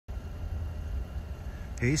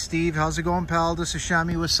Hey Steve, how's it going, pal? This is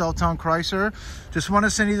Shammi with Southtown Chrysler. Just want to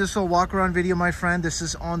send you this little walk around video, my friend. This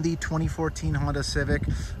is on the 2014 Honda Civic.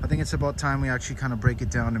 I think it's about time we actually kind of break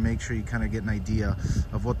it down to make sure you kind of get an idea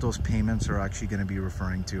of what those payments are actually going to be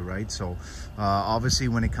referring to, right? So obviously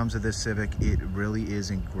when it comes to this Civic, it really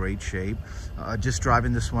is in great shape. Just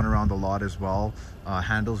driving this one around a lot as well.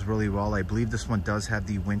 Handles really well. I believe this one does have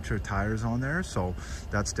the winter tires on there, so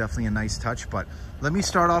that's definitely a nice touch. But let me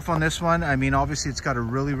start off on this one. I mean, obviously it's got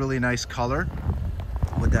a really nice color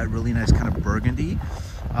with that really nice kind of burgundy.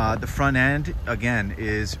 The front end again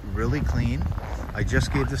is really clean. I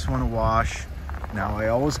just gave this one a wash. Now I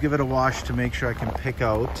always give it a wash to make sure I can pick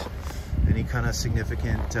out any kind of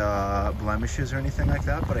significant blemishes or anything like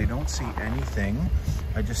that, but I don't see anything.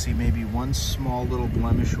 I just see maybe one small little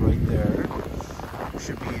blemish right there.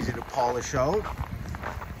 Should be easy to polish out.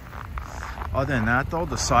 Other than that though,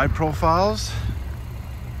 the side profiles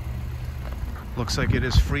looks like it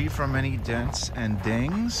is free from any dents and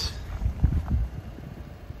dings.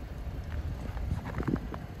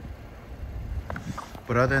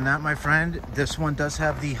 But other than that, my friend, this one does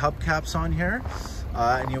have the hubcaps on here.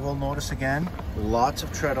 And you will notice again, lots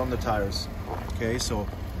of tread on the tires. Okay, so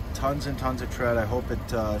tons and tons of tread. I hope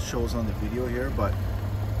it shows on the video here, but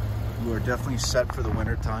you are definitely set for the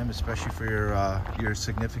winter time, especially for your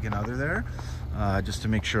significant other there. Just to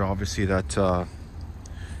make sure, obviously, that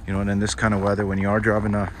you know, and in this kind of weather, when you are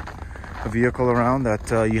driving a vehicle around, that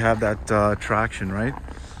you have that traction, right?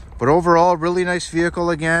 But overall, really nice vehicle.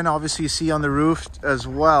 Again, obviously you see on the roof as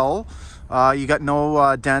well, you got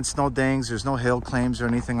no dents, no dings, there's no hail claims or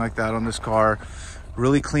anything like that on this car.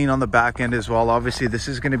 Really clean on the back end as well. Obviously this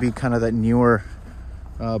is going to be kind of that newer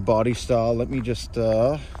body style. Let me just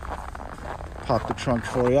pop the trunk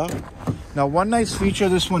for you. Now, one nice feature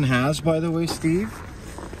this one has, by the way, Steve,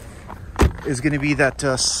 is going to be that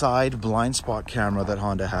side blind spot camera that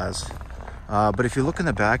Honda has. But if you look in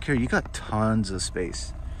the back here, you got tons of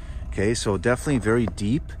space. Okay, so definitely very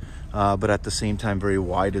deep, but at the same time very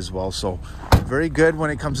wide as well. So very good when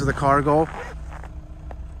it comes to the cargo.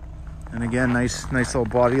 And again, nice little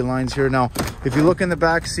body lines here. Now, if you look in the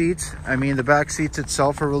back seats, I mean, the back seats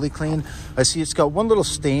itself are really clean. I see it's got one little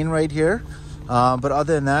stain right here. But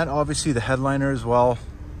other than that, obviously the headliner as well,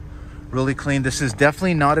 really clean. This is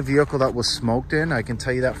definitely not a vehicle that was smoked in, I can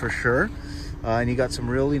tell you that for sure. And you got some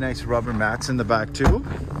really nice rubber mats in the back too.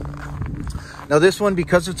 Now this one,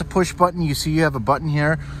 because it's a push button, you see you have a button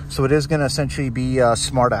here, so it is going to essentially be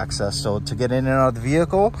smart access. So to get in and out of the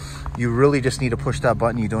vehicle, you really just need to push that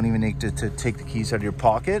button. You don't even need to take the keys out of your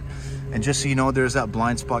pocket. And just so you know, there's that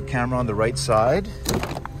blind spot camera on the right side.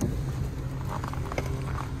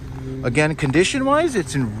 Again, condition wise,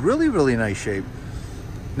 it's in really nice shape.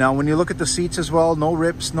 Now when you look at the seats as well, no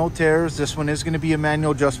rips, no tears. This one is going to be a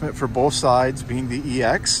manual adjustment for both sides, being the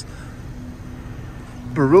EX.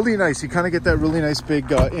 But really nice. You kind of get that really nice big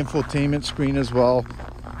infotainment screen as well.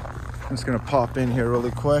 I'm just going to pop in here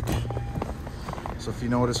really quick. So if you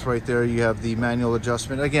notice right there, you have the manual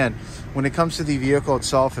adjustment. Again, when it comes to the vehicle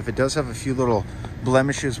itself, if it does have a few little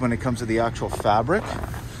blemishes when it comes to the actual fabric,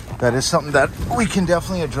 that is something that we can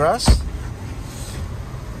definitely address.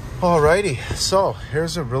 Alrighty, so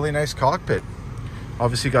here's a really nice cockpit.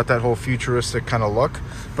 Obviously got that whole futuristic kind of look,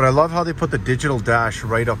 but I love how they put the digital dash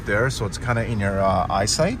right up there, so it's kind of in your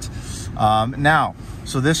eyesight. Now,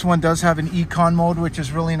 so this one does have an econ mode, which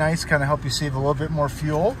is really nice, kind of help you save a little bit more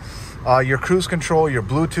fuel. Your cruise control, your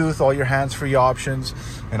Bluetooth, all your hands-free options,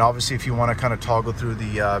 and obviously if you want to kind of toggle through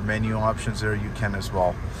the menu options there, you can as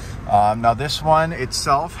well. Now this one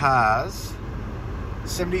itself has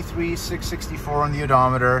 73,664 on the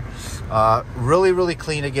odometer. Really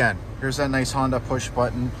clean. Again, here's that nice Honda push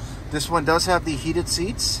button. This one does have the heated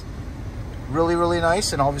seats, really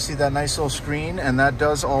nice, and obviously that nice little screen, and that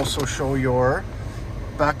does also show your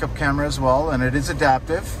backup camera as well, and it is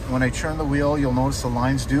adaptive. When I turn the wheel, you'll notice the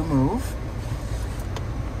lines do move.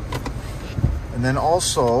 And then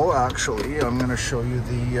also, actually, I'm going to show you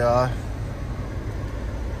the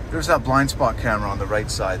there's that blind spot camera on the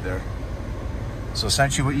right side there. So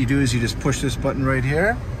essentially what you do is you just push this button right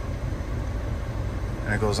here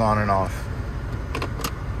and it goes on and off.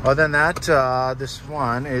 Other than that, this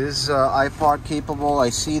one is iPod capable. I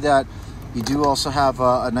see that you do also have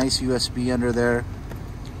a nice USB under there,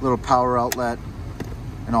 little power outlet,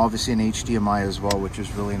 and obviously an HDMI as well, which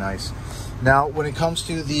is really nice. Now, when it comes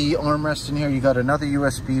to the armrest in here, you got another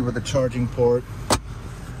USB with a charging port.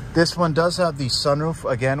 This one does have the sunroof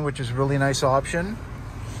again, which is a really nice option.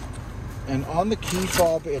 And on the key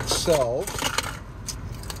fob itself,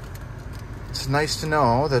 it's nice to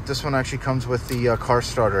know that this one actually comes with the car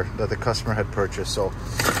starter that the customer had purchased. So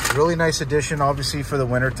Really nice addition, obviously, for the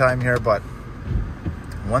winter time here. But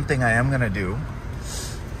one thing I am going to do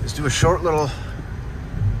is do a short little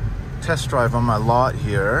test drive on my lot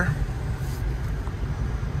here.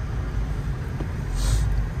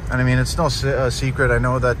 And I mean, it's no secret. I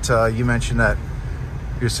know that you mentioned that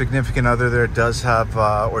your significant other there does have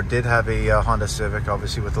or did have a Honda Civic,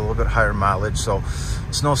 obviously with a little bit higher mileage. So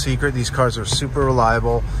it's no secret, these cars are super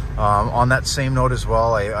reliable. On that same note as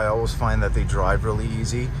well, I always find that they drive really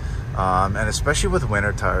easy, and especially with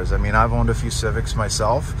winter tires. I mean, I've owned a few Civics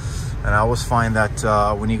myself, and I always find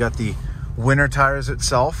that when you got the winter tires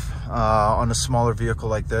itself on a smaller vehicle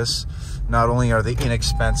like this, not only are they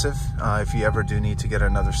inexpensive if you ever do need to get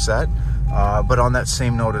another set, but on that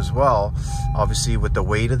same note as well, obviously with the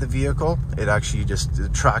weight of the vehicle, it actually just,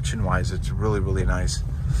 traction wise, it's really, really nice.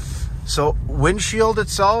 So windshield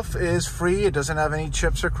itself is free. It doesn't have any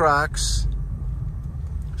chips or cracks.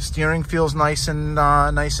 Steering feels nice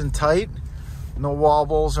and tight. No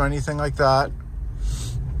wobbles or anything like that.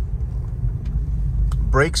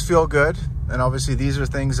 Brakes feel good. And obviously these are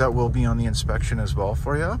things that will be on the inspection as well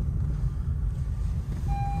for you.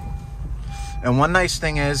 And one nice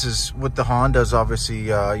thing is with the Hondas, obviously,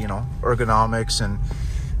 you know, ergonomics and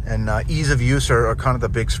ease of use are kind of the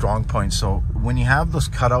big strong points. So when you have those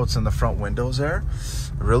cutouts in the front windows there,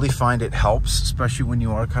 I really find it helps, especially when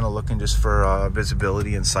you are kind of looking just for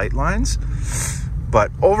visibility and sight lines.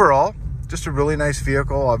 But overall, just a really nice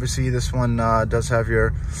vehicle. Obviously, this one does have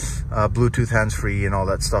your Bluetooth hands-free and all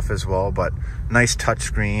that stuff as well, but nice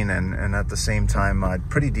touchscreen and at the same time,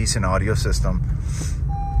 pretty decent audio system.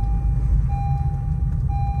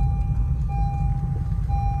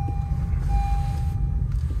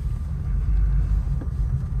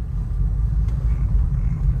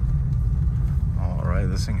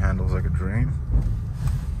 This thing handles like a dream.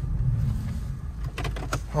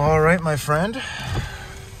 All right, my friend.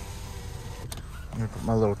 I'm gonna put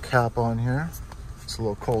my little cap on here. It's a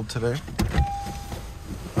little cold today.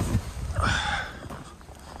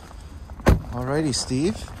 Alrighty,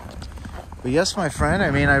 Steve. But yes, my friend,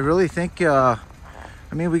 I mean, I really think, I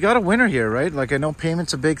mean, we got a winner here, right? Like, I know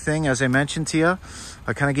payment's a big thing, as I mentioned to you.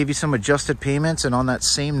 I kind of gave you some adjusted payments, and on that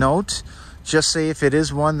same note, just say if it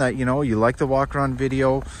is one that, you know, you like the walk around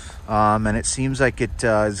video, and it seems like it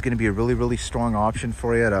is going to be a really, really strong option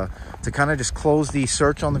for you to kind of just close the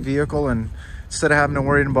search on the vehicle, and instead of having to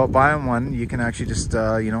worry about buying one, you can actually just,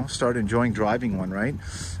 you know, start enjoying driving one, right?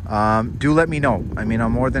 Do let me know. I mean,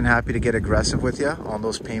 I'm more than happy to get aggressive with you on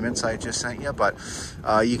those payments I just sent you, but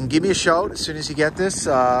you can give me a shout as soon as you get this.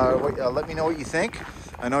 Let me know what you think.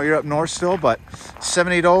 I know you're up north still, but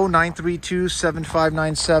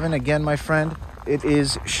 780-932-7597. Again, my friend, it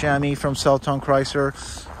is Shammi from Southtown Chrysler.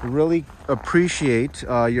 Really appreciate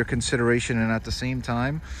your consideration, and at the same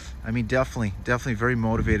time, I mean, definitely very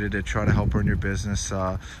motivated to try to help run your business,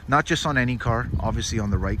 not just on any car, obviously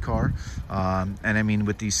on the right car. And I mean,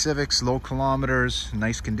 with these Civics, low kilometers,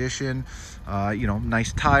 nice condition, you know,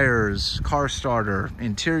 nice tires, car starter,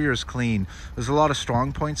 interior's clean. There's a lot of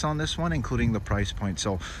strong points on this one, including the price point.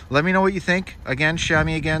 So let me know what you think. Again,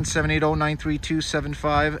 Shammi again,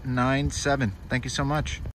 780-932-7597. Thank you so much.